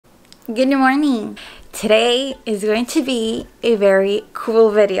Good morning. Today is going to be a very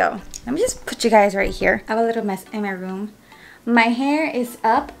cool video. Let me just put you guys right here. I have a little mess in my room. My hair is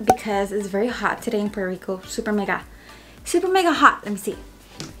up because it's very hot today in Puerto Rico. Super mega hot. Let me see.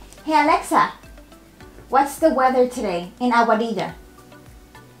 Hey Alexa, what's the weather today in Aguadilla?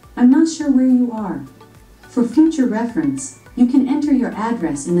 I'm not sure where you are. For future reference, you can enter your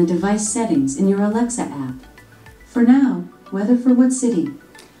address in the device settings in your Alexa app. For now, weather for what city?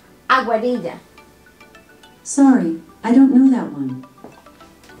 Aguadilla. Sorry, I don't know that one.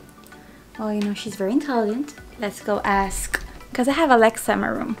 Well, you know, she's very intelligent. Let's go ask, because I have Alexa in my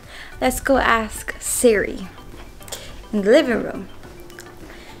room. Let's go ask Siri in the living room.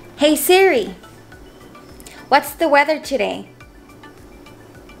 Hey Siri, what's the weather today?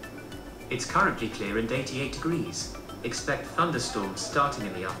 It's currently clear and 88 degrees. Expect thunderstorms starting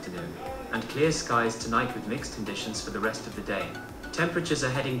in the afternoon, and clear skies tonight with mixed conditions for the rest of the day. Temperatures are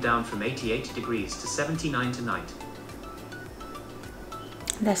heading down from 88 degrees to 79 tonight.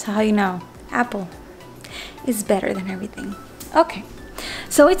 That's how you know Apple is better than everything. Okay,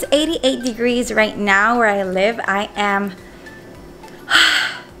 so it's 88 degrees right now where I live. I am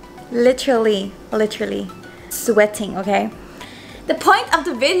literally sweating, okay? The point of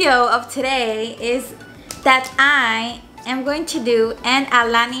the video of today is that I am going to do an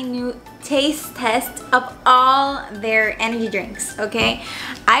alaninu taste test of all their energy drinks, okay?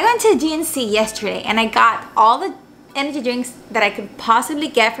 I went to GNC yesterday and I got all the energy drinks that I could possibly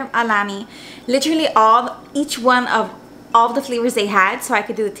get from Alani, literally each one of all the flavors they had, so I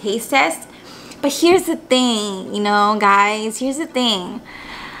could do the taste test. But here's the thing, you know, guys, here's the thing.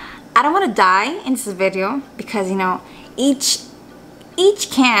 I don't want to die in this video because, you know, each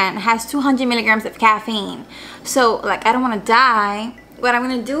can has 200 milligrams of caffeine, so like I don't want to die. What I'm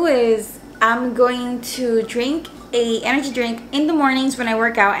gonna do is I'm going to drink a energy drink in the mornings when I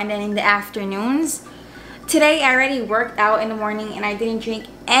work out, and then in the afternoons. Today I already worked out in the morning and I didn't drink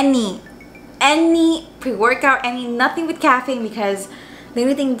any pre-workout, nothing with caffeine, because the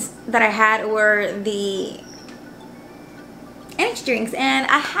only things that I had were the energy drinks. And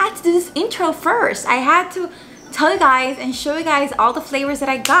I had to do this intro first. I had to tell you guys and show you guys all the flavors that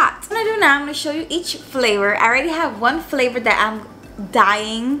I got. What I'm gonna do now, I'm gonna show you each flavor. I already have one flavor that I'm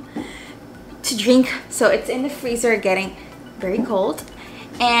dying to drink, so it's in the freezer getting very cold,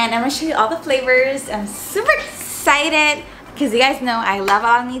 and I'm gonna show you all the flavors. I'm super excited because you guys know I love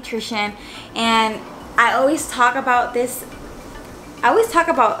all nutrition, and I always talk about this. I always talk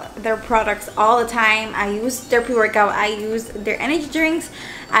about their products all the time. I use their pre-workout, I use their energy drinks,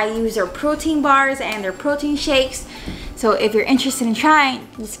 I use their protein bars and their protein shakes. So if you're interested in trying,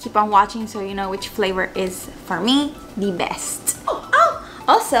 just keep on watching so you know which flavor is, for me, the best. Oh,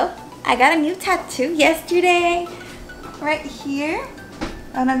 also, I got a new tattoo yesterday, right here.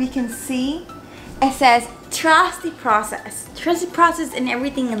 I don't know if you can see. It says, trust the process. Trust the process in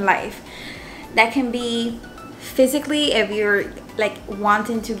everything in life. That can be physically, if you're like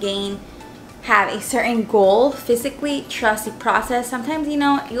wanting to have a certain goal physically, trust the process. Sometimes, you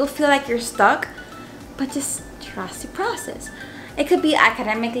know, you'll feel like you're stuck, but just trust the process. It could be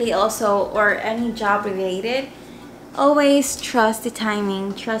academically also, or any job related. Always trust the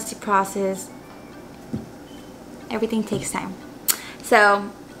timing, trust the process. Everything takes time.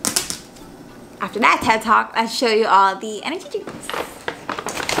 So after that TED Talk, I'll show you all the energy drinks.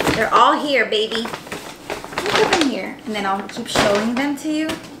 They're all here, baby. Let me put them here and then I'll keep showing them to you.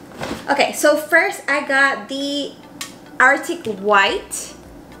 Okay, so first I got the Arctic White.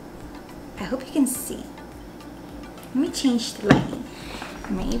 I hope you can see. Let me change the lighting.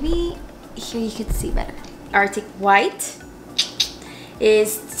 Maybe here you could see better. Arctic White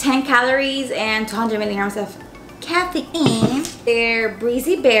is 10 calories and 200 milligrams of caffeine. They're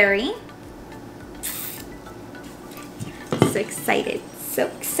Breezy Berry. So excited, so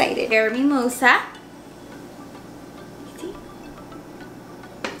excited. They're Mimosa. See?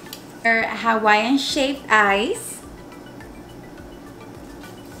 They're Hawaiian shaped ice.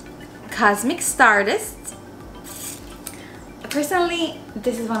 Cosmic Stardust. Personally,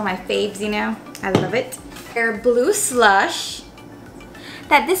 this is one of my faves, you know. I love it. They're Blue Slush.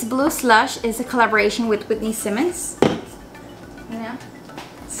 This Blue Slush is a collaboration with Whitney Simmons. You know,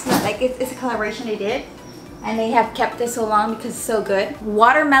 it's not like it's a collaboration they did, and they have kept this so long because it's so good.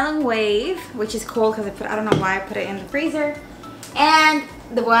 Watermelon Wave, which is cold because I don't know why I put it in the freezer. And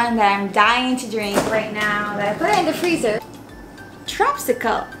the one that I'm dying to drink right now that I put it in the freezer,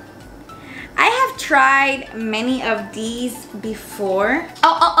 Tropsicle. I have tried many of these before.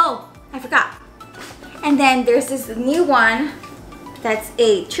 Oh, I forgot. And then there's this new one that's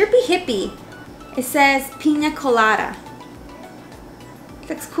a trippy hippie. It says Pina Colada.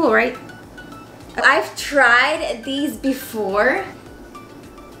 Looks cool, right? I've tried these before.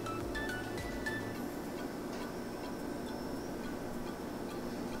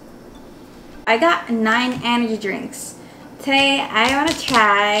 I got 9 energy drinks. Today I'm gonna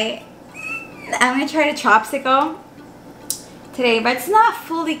try the Tropsicle today, but it's not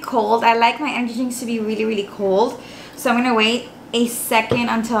fully cold. I like my energy drinks to be really, really cold. So I'm gonna wait a second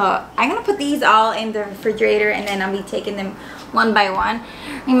until I'm gonna put these all in the refrigerator, and then I'll be taking them one by one.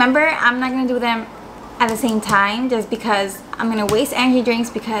 Remember, I'm not gonna do them at the same time just because I'm gonna waste energy drinks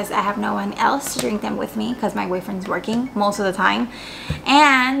because I have no one else to drink them with me because my boyfriend's working most of the time,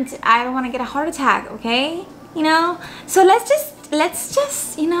 and I don't want to get a heart attack, okay? You know, so let's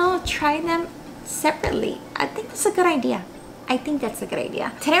just you know, try them separately. I think that's a good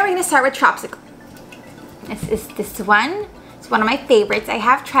idea. Today we're gonna start with Tropsicle. This one. It's one of my favorites. I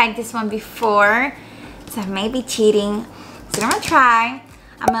have tried this one before, so I may be cheating. So I'm gonna try.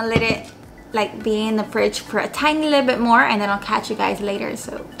 I'm gonna let it like be in the fridge for a tiny little bit more, and then I'll catch you guys later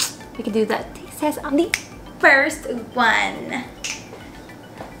so we can do the taste test on the first one.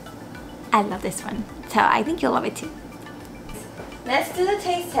 I love this one, so I think you'll love it too. Let's do the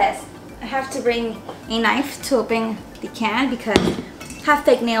taste test. I have to bring a knife to open the can because I have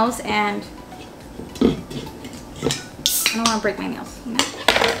fake nails and I don't want to break my nails, you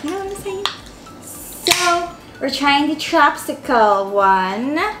know what I'm saying? So we're trying the Tropsicle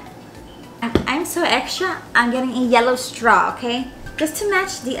one. I'm so extra, I'm getting a yellow straw, okay? Just to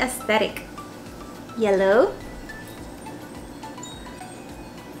match the aesthetic. Yellow.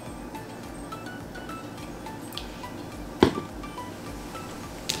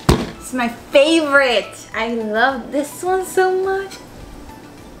 It's my favorite. I love this one so much.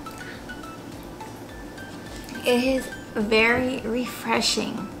 It is very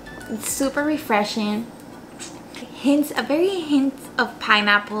refreshing. It's super refreshing. A very hint of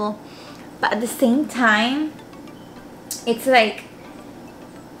pineapple. But at the same time, it's like,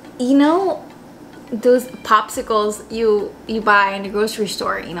 you know, those popsicles you buy in the grocery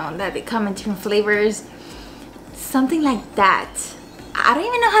store, you know, that they come in different flavors. Something like that. I don't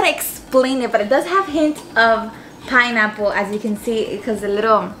even know how to explain it, but it does have hints of pineapple, as you can see, because the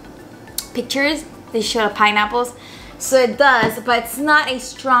little pictures, they show the pineapples. So it does, but it's not a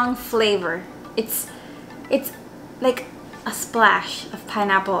strong flavor. It's like a splash of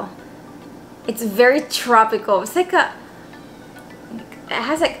pineapple. It's very tropical. It's like it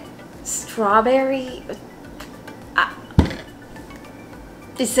has like strawberry.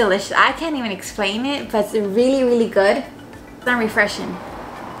 It's delicious. I can't even explain it, but it's really, really good and refreshing.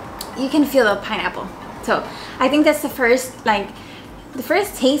 You can feel the pineapple. So I think that's the first taste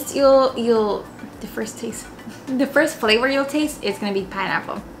the first flavor you'll taste is gonna be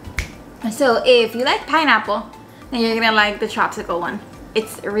pineapple. So if you like pineapple, then you're gonna like the Tropsicle one.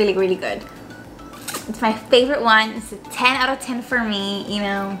 It's really, really good. It's my favorite one. It's a 10 out of 10 for me, you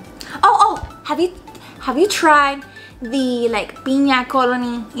know. Oh, have you tried the like piña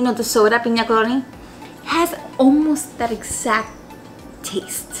colony, you know, the soda piña colony? It has almost that exact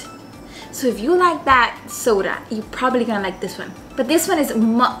taste. So if you like that soda, you're probably gonna like this one. But this one is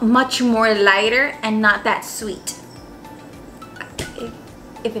much more lighter and not that sweet.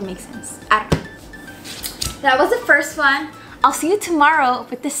 If it makes sense. I don't know. That was the first one. I'll see you tomorrow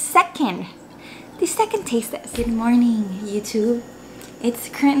with the second taste test. Good morning, YouTube. It's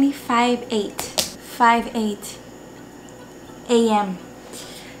currently 5:08 a.m.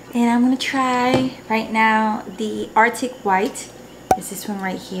 and I'm gonna try right now the Arctic White. It's this one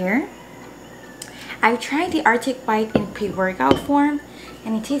right here. I've tried the Arctic White in pre-workout form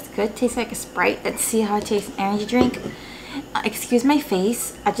and it tastes good. It tastes like a Sprite. Let's see how it tastes. Energy drink. Excuse my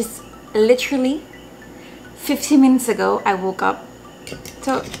face. I just literally 15 minutes ago I woke up,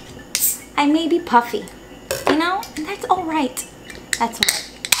 so I may be puffy, you know, and that's all right. That's all right.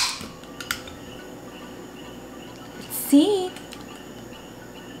 Let's see.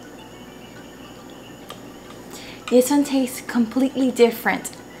 This one tastes completely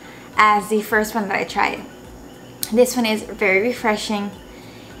different as the first one that I tried. This one is very refreshing.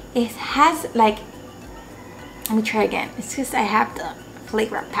 It has like, let me try again. It's just I have the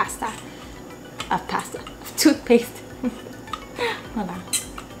flavor of toothpaste. Hold on.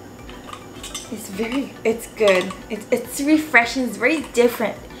 It's good. It's refreshing. It's very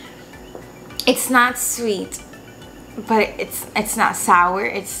different. It's not sweet, but it's not sour.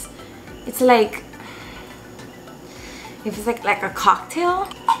 It's like, if it's like a cocktail,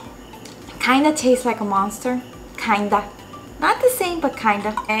 kinda tastes like a Monster. Kinda. Not the same, but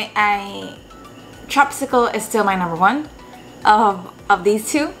kinda. Tropsicle is still my number one of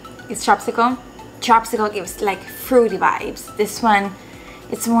these two. It's Tropsicle. Tropsicle gives like fruity vibes. This one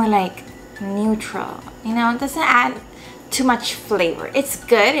It's more like neutral, you know, it doesn't add too much flavor. It's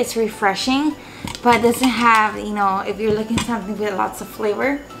good, it's refreshing, but it doesn't have, you know, if you're looking for something with lots of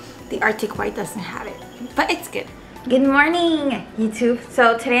flavor, the Arctic White doesn't have it, but it's good. Good morning, YouTube.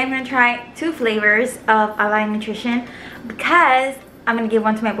 So today I'm gonna try 2 flavors of Alani Nutrition because I'm gonna give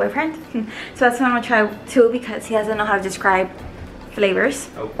one to my boyfriend. So that's why I'm gonna try 2 because he doesn't know how to describe flavors.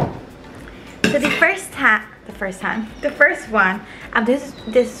 Oh. So the first one,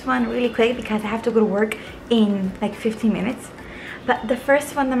 this one really quick because I have to go to work in like 15 minutes. But the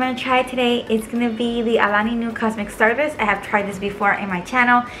first one that I'm gonna try today is gonna be the alaninu Cosmic Stardust. I have tried this before in my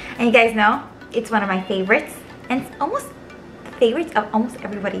channel, and you guys know it's one of my favorites, and it's almost the favorites of almost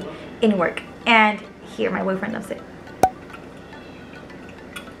everybody in work. And here, my boyfriend loves it.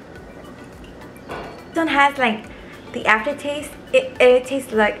 This one has like the aftertaste. It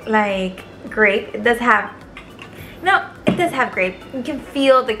tastes like grape. It does have, no, it does have grape. You can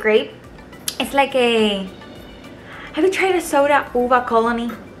feel the grape. It's like a, have you tried a soda uva colony?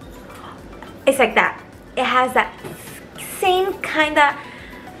 It's like that. It has that same kind of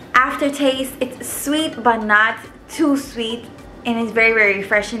aftertaste. It's sweet but not too sweet, and it's very, very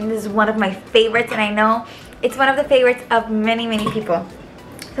refreshing. This is one of my favorites, and I know it's one of the favorites of many, many people.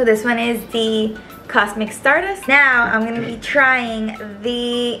 So this one is the Cosmic Stardust. Now I'm gonna be trying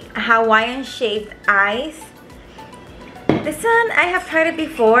the Hawaiian shaped ice. This one, I have tried it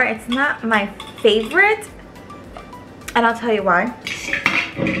before. It's not my favorite, and I'll tell you why.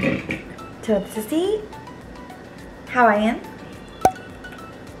 So this is the Hawaiian.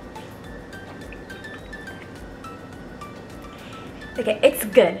 Okay, it's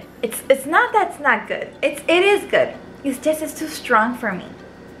good. It's not that it's not good. It is good. It's just it's too strong for me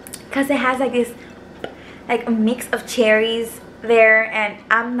because it has like this, like a mix of cherries there, and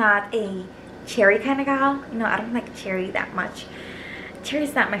I'm not a cherry kind of gal. You know, I don't like cherry that much. Cherry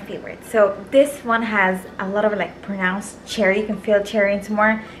is not my favorite. So this one has a lot of like pronounced cherry. You can feel cherry. It's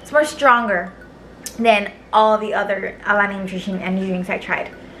more stronger than all the other Alani Nutrition energy drinks I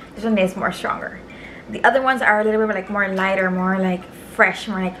tried. This one is more stronger. The other ones are a little bit like more lighter, more like fresh,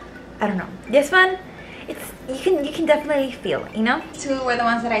 more like, I don't know. This one, you can definitely feel it, you know? 2 were the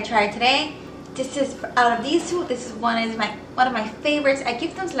ones that I tried today. This is, out of these 2, this is one of my favorites. I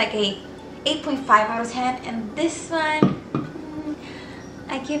give them like a 8.5 out of 10, and this one,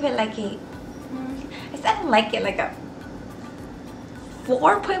 I give it like a, I don't like it, like a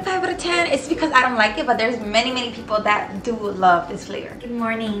 4.5 out of 10. It's because I don't like it, but there's many people that do love this flavor. Good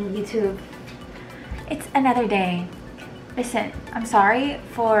morning, YouTube. It's another day. Listen, I'm sorry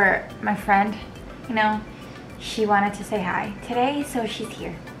for my friend. You know, she wanted to say hi today, so she's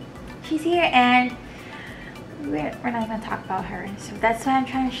here. She's here, and we're not gonna talk about her. So that's why I'm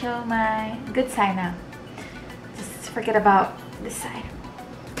trying to show my good side now. Just forget about this side.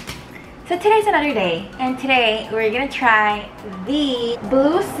 So today's another day, and today we're gonna try the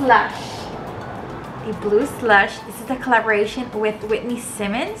Blue Slush. The Blue Slush. This is a collaboration with Whitney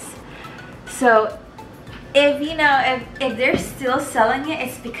Simmons. So if you know, if they're still selling it,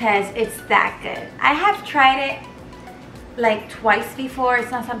 it's because it's that good. I have tried it like twice before.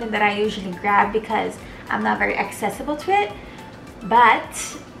 It's not something that I usually grab because I'm not very accessible to it.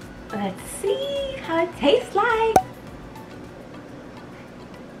 But let's see how it tastes like.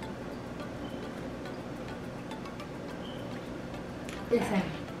 Listen,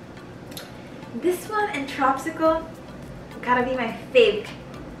 this one and Tropsical gotta be my favorite.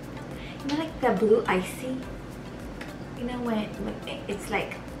 You know, like the blue icy, you know, when it's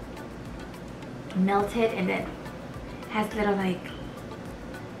like melted and then has little like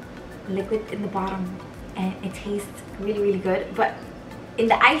liquid in the bottom, and it tastes really good. But in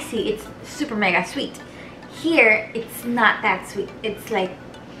the icy, it's super mega sweet. Here, it's not that sweet. It's like,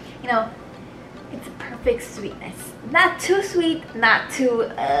 you know, it's a perfect sweetness. Not too sweet, not too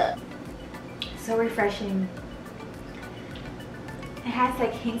so refreshing. It has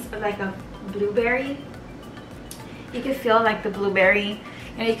like hints of like a blueberry. You can feel like the blueberry,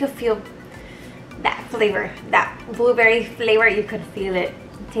 you know, you could feel that flavor, that blueberry flavor. You could feel it.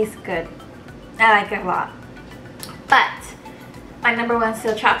 It tastes good. I like it a lot. But my number one is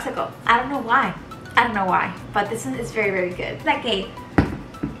still Tropsical. I don't know why. I don't know why, but this one is very good. It's like a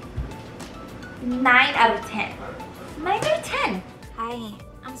 9 out of 10. 9 out of 10. Hi,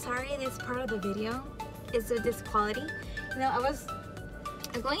 I'm sorry this part of the video is of this quality. You know, I'm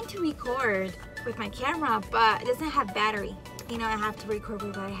going to record with my camera, but it doesn't have battery. You know, I have to record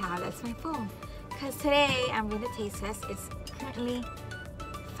with what I have. That's my phone. Because today I'm going to taste test. It's currently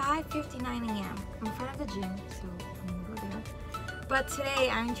 5:59 a.m. I'm in front of the gym, so I'm going to go there. But today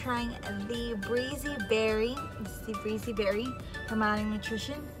I'm trying the Breezy Berry. This is the Breezy Berry from Alani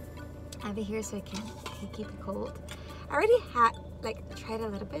Nutrition. I have it here so I can keep it cold. I already had tried a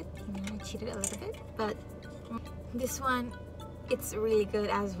little bit, you know, I cheated a little bit, but this one, it's really good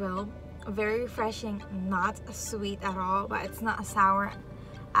as well. Very refreshing, not sweet at all, but it's not sour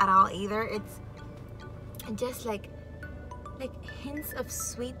at all either. It's just like hints of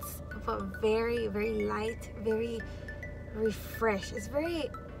sweets, but very, very light, very refresh. It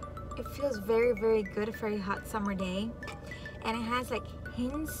feels very, very good for a hot summer day, and it has like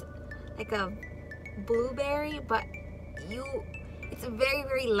hints like a blueberry, but it's very,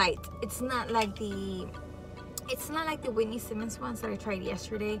 very light. It's not like the Whitney Simmons ones that I tried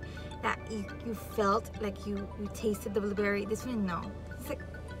yesterday that you felt like you tasted the blueberry. This one, no, it's like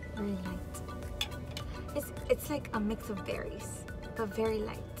very light. It's like a mix of berries, but very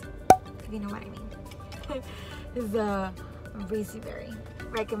light, if you know what I mean. It's a Breezy Berry.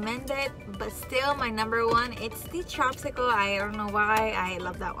 Recommend it, but still my number one, it's the Tropsicle. I don't know why, I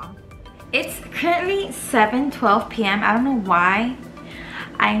love that one. It's currently 7:12 p.m. I don't know why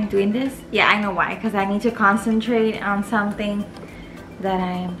I'm doing this. Yeah, I know why, because I need to concentrate on something that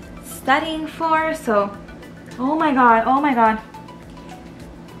I'm studying for. So, oh my god, all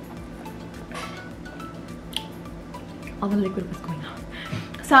the liquid was going on.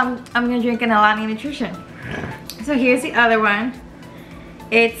 So I'm gonna drink an Alani Nutrition. So here's the other one.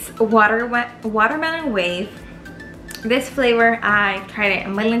 It's Watermelon Wave. This flavor, I've tried it a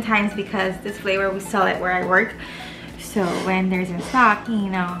million times because this flavor, we sell it where I work. So when there's in stock, you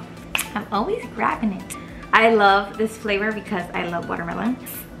know, I'm always grabbing it. I love this flavor because I love watermelon.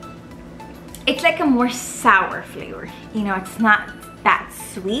 It's like a more sour flavor. You know, it's not that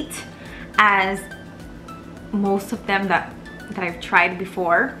sweet as most of them that I've tried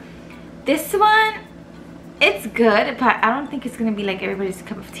before. This one, it's good, but I don't think it's gonna be like everybody's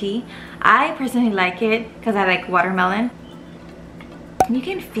cup of tea. I personally like it because I like watermelon. You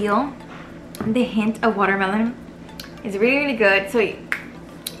can feel the hint of watermelon. It's really, really good. So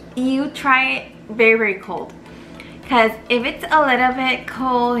you try it very, very cold, because if it's a little bit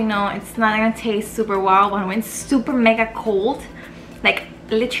cold, you know, it's not gonna taste super well. But when it's super mega cold, like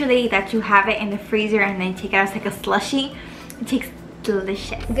literally that you have it in the freezer and then take it out as like a slushy, it tastes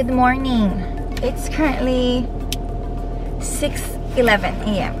delicious. Good morning. It's currently 6:11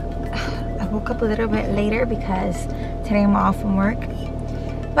 a.m. I woke up a little bit later because today I'm off from work.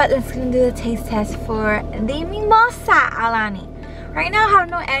 But let's gonna do the taste test for the Mimosa Alani. Right now I have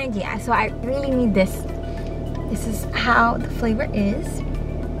no energy, so I really need this. This is how the flavor is.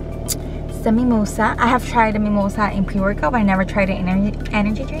 It's the Mimosa. I have tried the Mimosa in pre-workout, but I never tried it in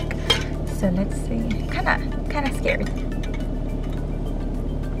energy drink. So let's see. Kinda scared.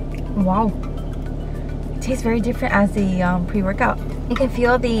 Wow. It tastes very different as the pre-workout. You can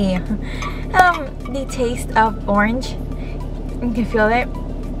feel the taste of orange. You can feel it.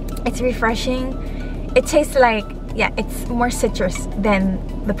 It's refreshing. It tastes like, yeah, it's more citrus than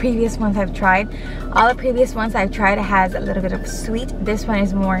the previous ones I've tried. All the previous ones I've tried, it has a little bit of sweet. This one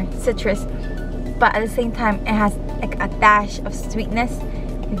is more citrus, but at the same time it has like a dash of sweetness.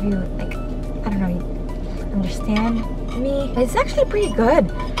 If you like, I don't know, you understand me. It's actually pretty good.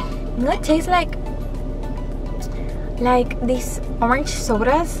 You know, it tastes like these orange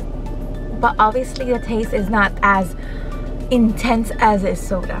sodas, but obviously the taste is not as intense as a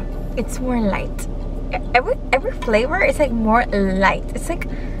soda. It's more light. Every flavor is like more light. It's like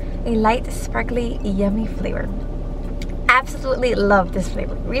a light, sparkly, yummy flavor. Absolutely love this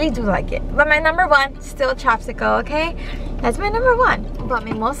flavor. Really do like it. But my number one, still Tropsicle, okay? That's my number one. But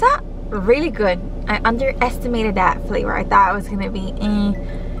Mimosa, really good. I underestimated that flavor. I thought it was gonna be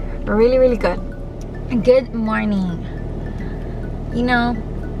really, really good. Good morning. You know,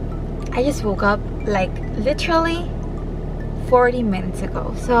 I just woke up like literally 40 minutes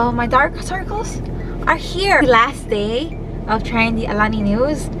ago. So my dark circles are here. The last day of trying the Alani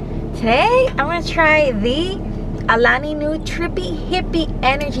News. Today I'm gonna try the alaninu Trippy Hippie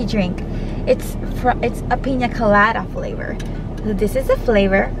energy drink. It's a pina colada flavor. So this is a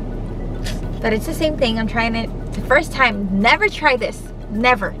flavor, but it's the same thing. I'm trying it the first time. Never tried this.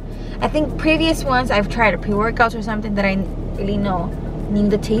 Never. I think previous ones I've tried a pre-workouts or something that I really knew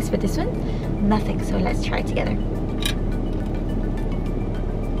the taste, but this one, nothing. So let's try it together.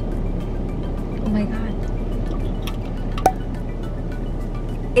 Oh my god.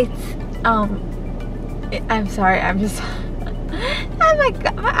 I'm sorry, I'm just oh my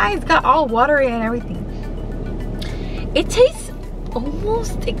god, my eyes got all watery and everything. It tastes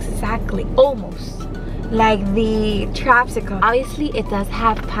almost exactly, like the Tropsicle. Obviously it does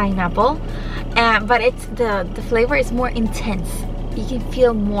have pineapple, but it's the flavor is more intense. you can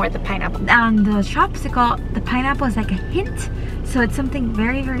feel more the pineapple. On the Tropsicle, the pineapple is like a hint, so it's something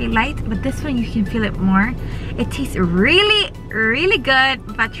very, very light, but this one you can feel it more. It tastes really, really good,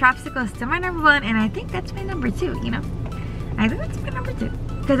 but Tropsicle is still my number one, and I think that's my number two, you know? I think that's my number two,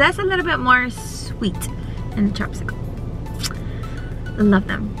 because that's a little bit more sweet in the Tropsicle. I love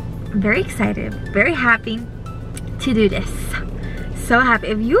them. I'm very excited, very happy to do this. So happy.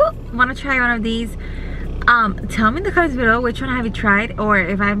 If you want to try one of these, tell me in the comments below which one have you tried, or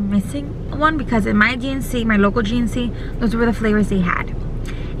if I'm missing one, because in my GNC, my local GNC, those were the flavors they had.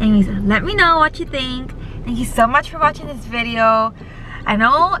 Anyways, let me know what you think. Thank you so much for watching this video. I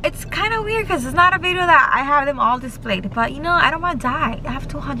know it's kind of weird because it's not a video that I have them all displayed, but you know, I don't want to die. I have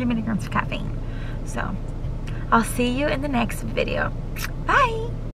 200 milligrams of caffeine. So I'll see you in the next video. Bye.